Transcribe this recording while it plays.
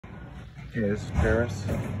Okay, this is Paris.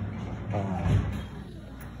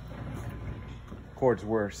 Cord's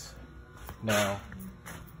worse now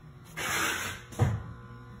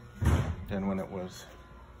than when it was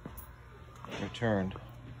returned.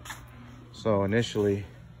 So initially,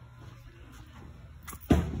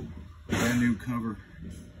 brand new cover.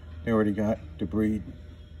 They already got debris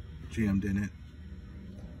jammed in it.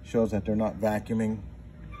 Shows that they're not vacuuming.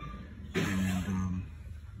 And I'm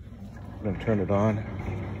gonna turn it on.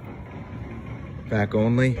 Back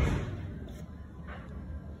only.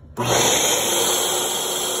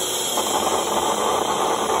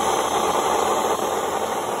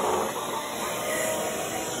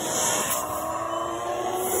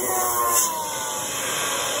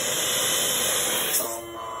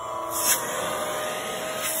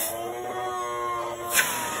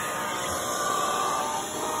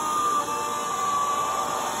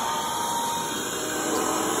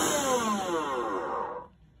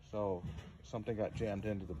 Something got jammed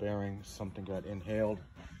into the bearings, something got inhaled.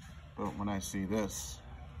 But when I see this,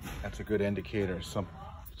 that's a good indicator.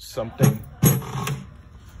 Something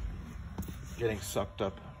getting sucked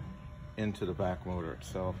up into the back motor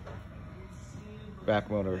itself.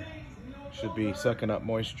 Back motor should be sucking up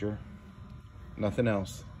moisture, nothing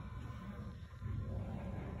else.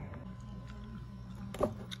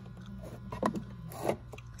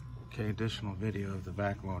 Okay, additional video of the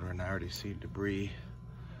back motor, and I already see debris.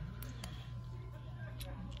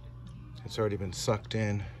 It's already been sucked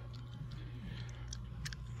in.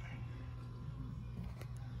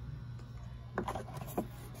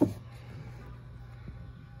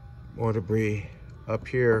 More debris up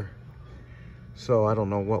here. So I don't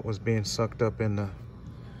know what was being sucked up in the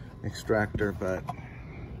extractor, but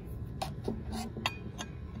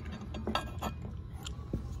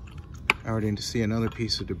I already see another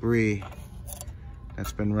piece of debris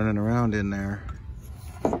that's been running around in there.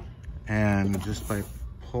 And just by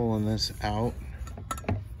pulling this out,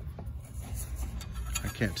 I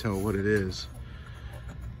can't tell what it is,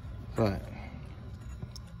 but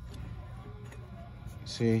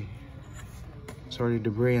see, it's already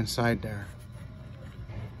debris inside there.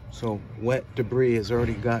 So wet debris has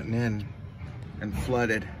already gotten in and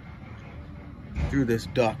flooded through this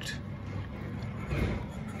duct,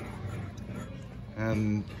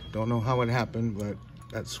 and don't know how it happened, but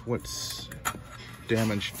that's what's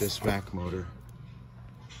damaged this vac motor.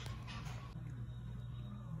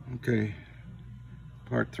 Okay,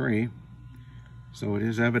 part 3. So it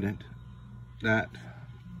is evident that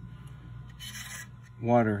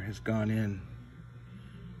water has gone in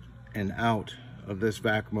and out of this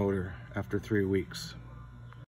vac motor after 3 weeks.